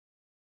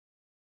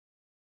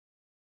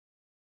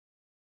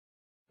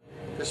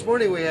This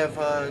morning we have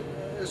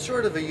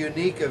sort of a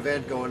unique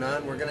event going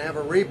on. We're going to have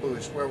a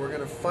reboost where we're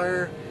going to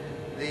fire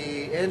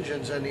the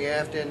engines on the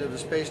aft end of the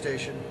space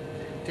station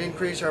to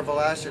increase our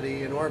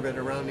velocity in orbit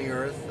around the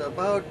Earth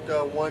about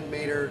 1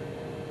 meter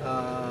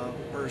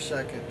per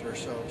second or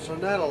so. So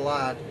not a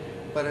lot,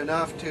 but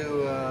enough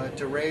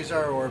to raise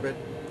our orbit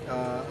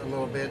a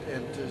little bit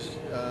and to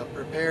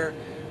prepare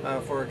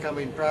for a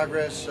coming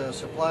Progress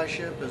supply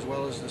ship as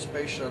well as the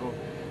space shuttle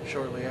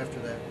shortly after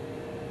that.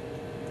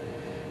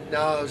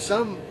 Now,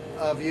 some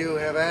of you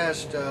have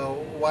asked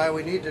why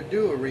we need to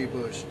do a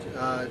reboost.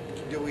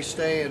 Do we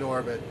stay in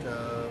orbit?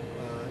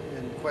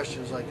 And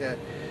questions like that.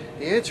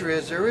 The answer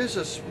is there is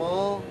a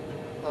small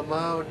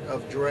amount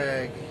of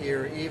drag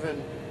here,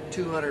 even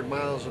 200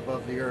 miles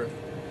above the Earth.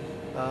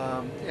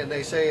 And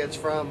they say it's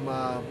from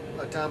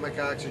atomic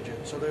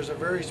oxygen. So there's a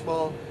very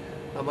small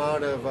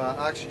amount of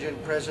oxygen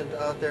present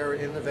out there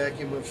in the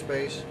vacuum of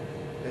space.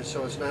 And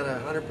so it's not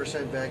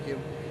 100%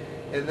 vacuum.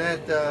 And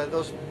that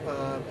those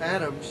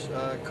atoms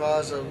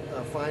cause a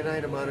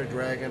finite amount of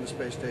drag on the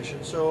space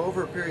station. So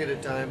over a period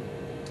of time,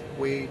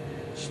 we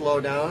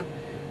slow down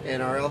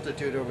and our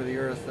altitude over the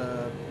Earth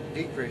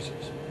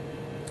decreases.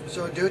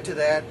 So due to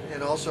that,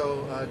 and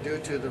also due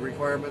to the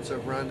requirements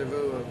of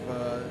rendezvous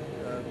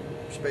of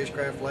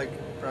spacecraft like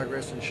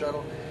Progress and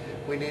Shuttle,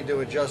 we need to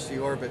adjust the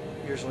orbit,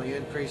 usually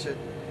increase it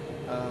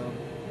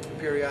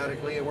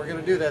periodically, and we're going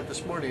to do that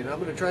this morning. I'm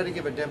going to try to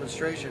give a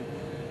demonstration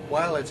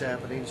while it's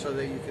happening so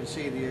that you can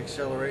see the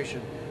acceleration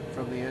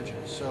from the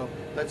engines. So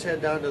let's head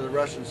down to the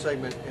Russian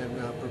segment and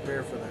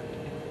prepare for that.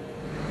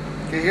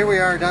 Okay, here we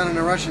are down in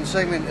the Russian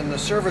segment in the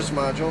service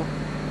module,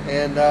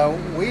 and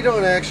we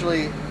don't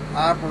actually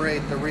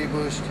operate the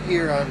reboost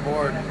here on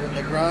board.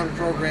 The ground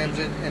programs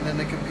it, and then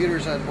the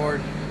computers on board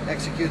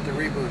execute the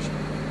reboost.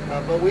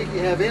 But we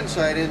have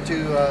insight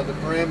into the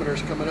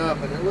parameters coming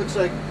up, and it looks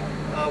like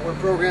we're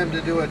programmed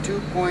to do a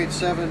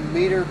 2.7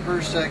 meter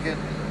per second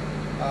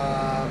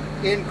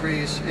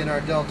increase in our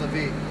delta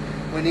V.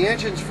 When the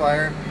engines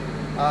fire,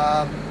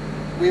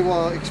 we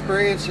will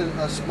experience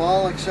a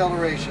small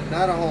acceleration,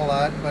 not a whole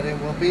lot, but it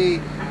will be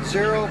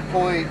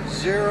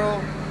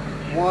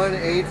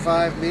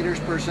 0.0185 meters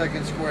per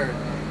second squared.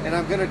 And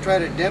I'm going to try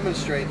to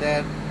demonstrate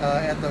that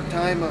at the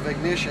time of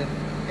ignition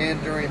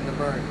and during the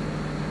burn.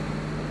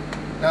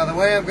 Now, the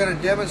way I'm going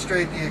to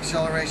demonstrate the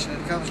acceleration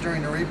that comes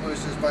during the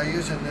reboost is by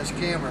using this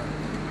camera.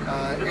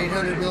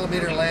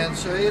 800mm lens,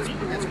 so it's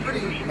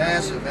pretty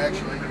massive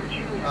actually,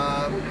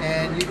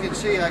 and you can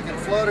see I can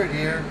float it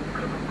here,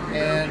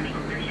 and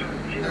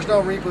there's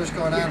no reboost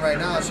going on right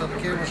now, so the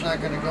camera's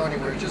not going to go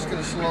anywhere. It's just going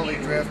to slowly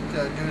drift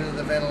due to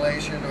the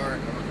ventilation, or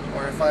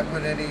if I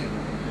put any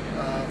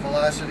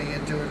velocity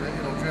into it,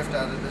 it'll drift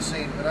out of the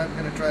scene. But I'm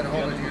going to try to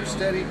hold it here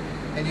steady,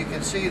 and you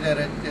can see that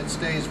it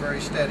stays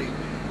very steady.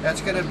 That's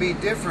going to be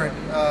different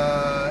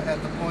at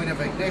the point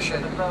of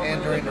ignition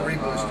and during the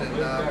reboost, and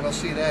we'll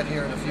see that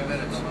here in a few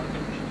minutes.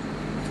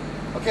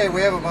 Okay,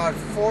 we have about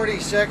 40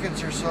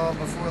 seconds or so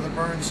before the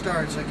burn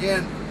starts.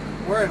 Again,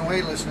 we're in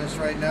weightlessness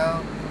right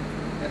now,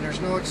 and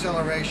there's no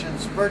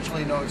accelerations,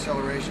 virtually no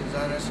accelerations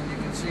on us, and you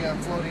can see I'm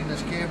floating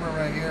this camera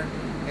right here,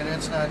 and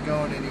it's not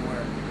going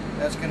anywhere.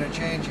 That's going to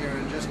change here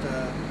in just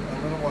a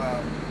little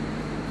while.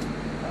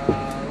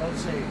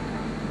 Let's see.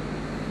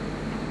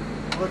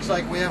 Looks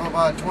like we have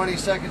about 20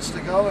 seconds to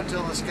go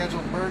until the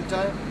scheduled burn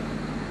time.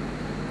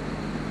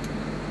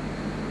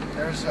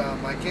 There's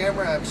my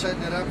camera. I'm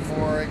setting it up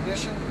for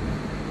ignition.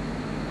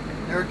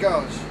 There it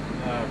goes.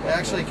 It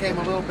actually came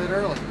a little bit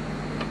early.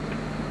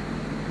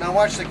 Now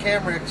watch the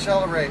camera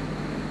accelerate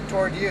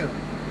toward you.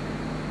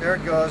 There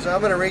it goes. I'm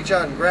going to reach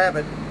out and grab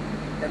it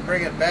and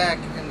bring it back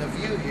in the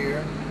view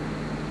here.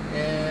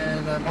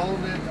 And I'm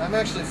holding it. I'm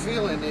actually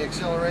feeling the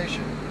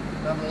acceleration.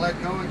 I'm going to let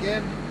go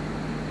again.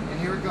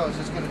 Here it goes.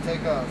 It's going to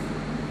take off.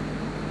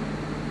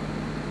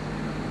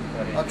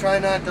 I'll try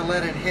not to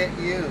let it hit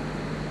you.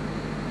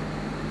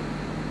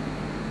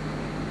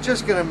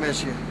 Just going to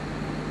miss you.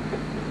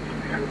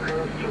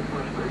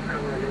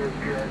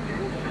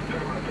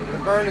 The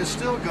burn is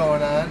still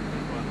going on.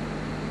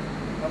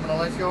 I'm going to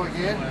let go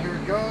again. Here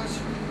it goes.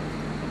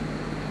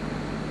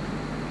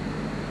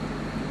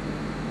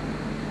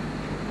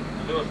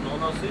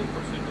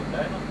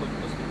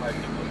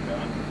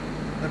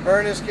 The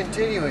burn is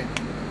continuing.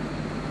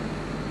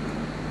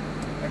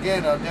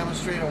 Again, I'll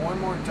demonstrate it one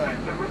more time.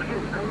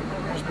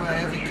 Here's my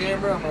heavy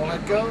camera. I'm going to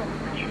let go.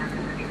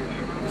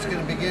 It's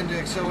going to begin to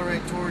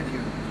accelerate toward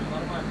you.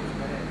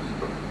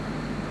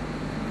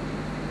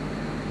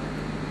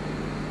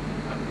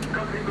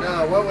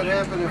 Now, what would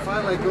happen if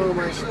I let go of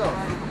myself?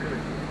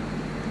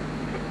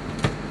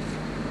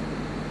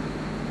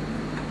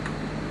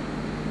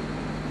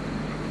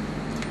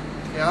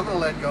 Yeah, I'm going to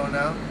let go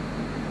now.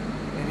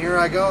 And here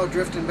I go,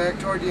 drifting back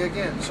toward you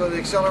again. So the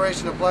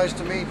acceleration applies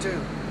to me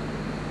too.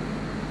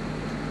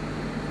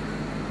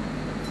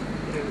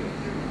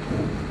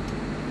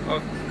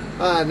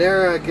 And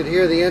there I could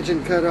hear the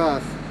engine cut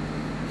off.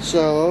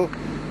 So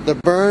the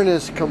burn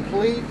is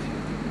complete.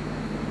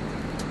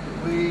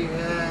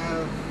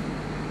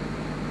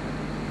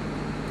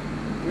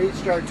 We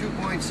reached our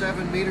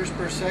 2.7 meters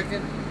per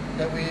second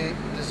that we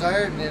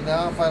desired, and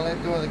now if I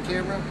let go of the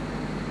camera,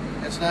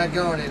 it's not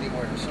going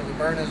anywhere, so the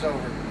burn is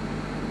over.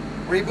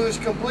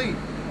 Reboost complete.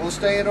 We'll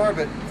stay in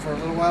orbit for a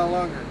little while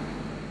longer.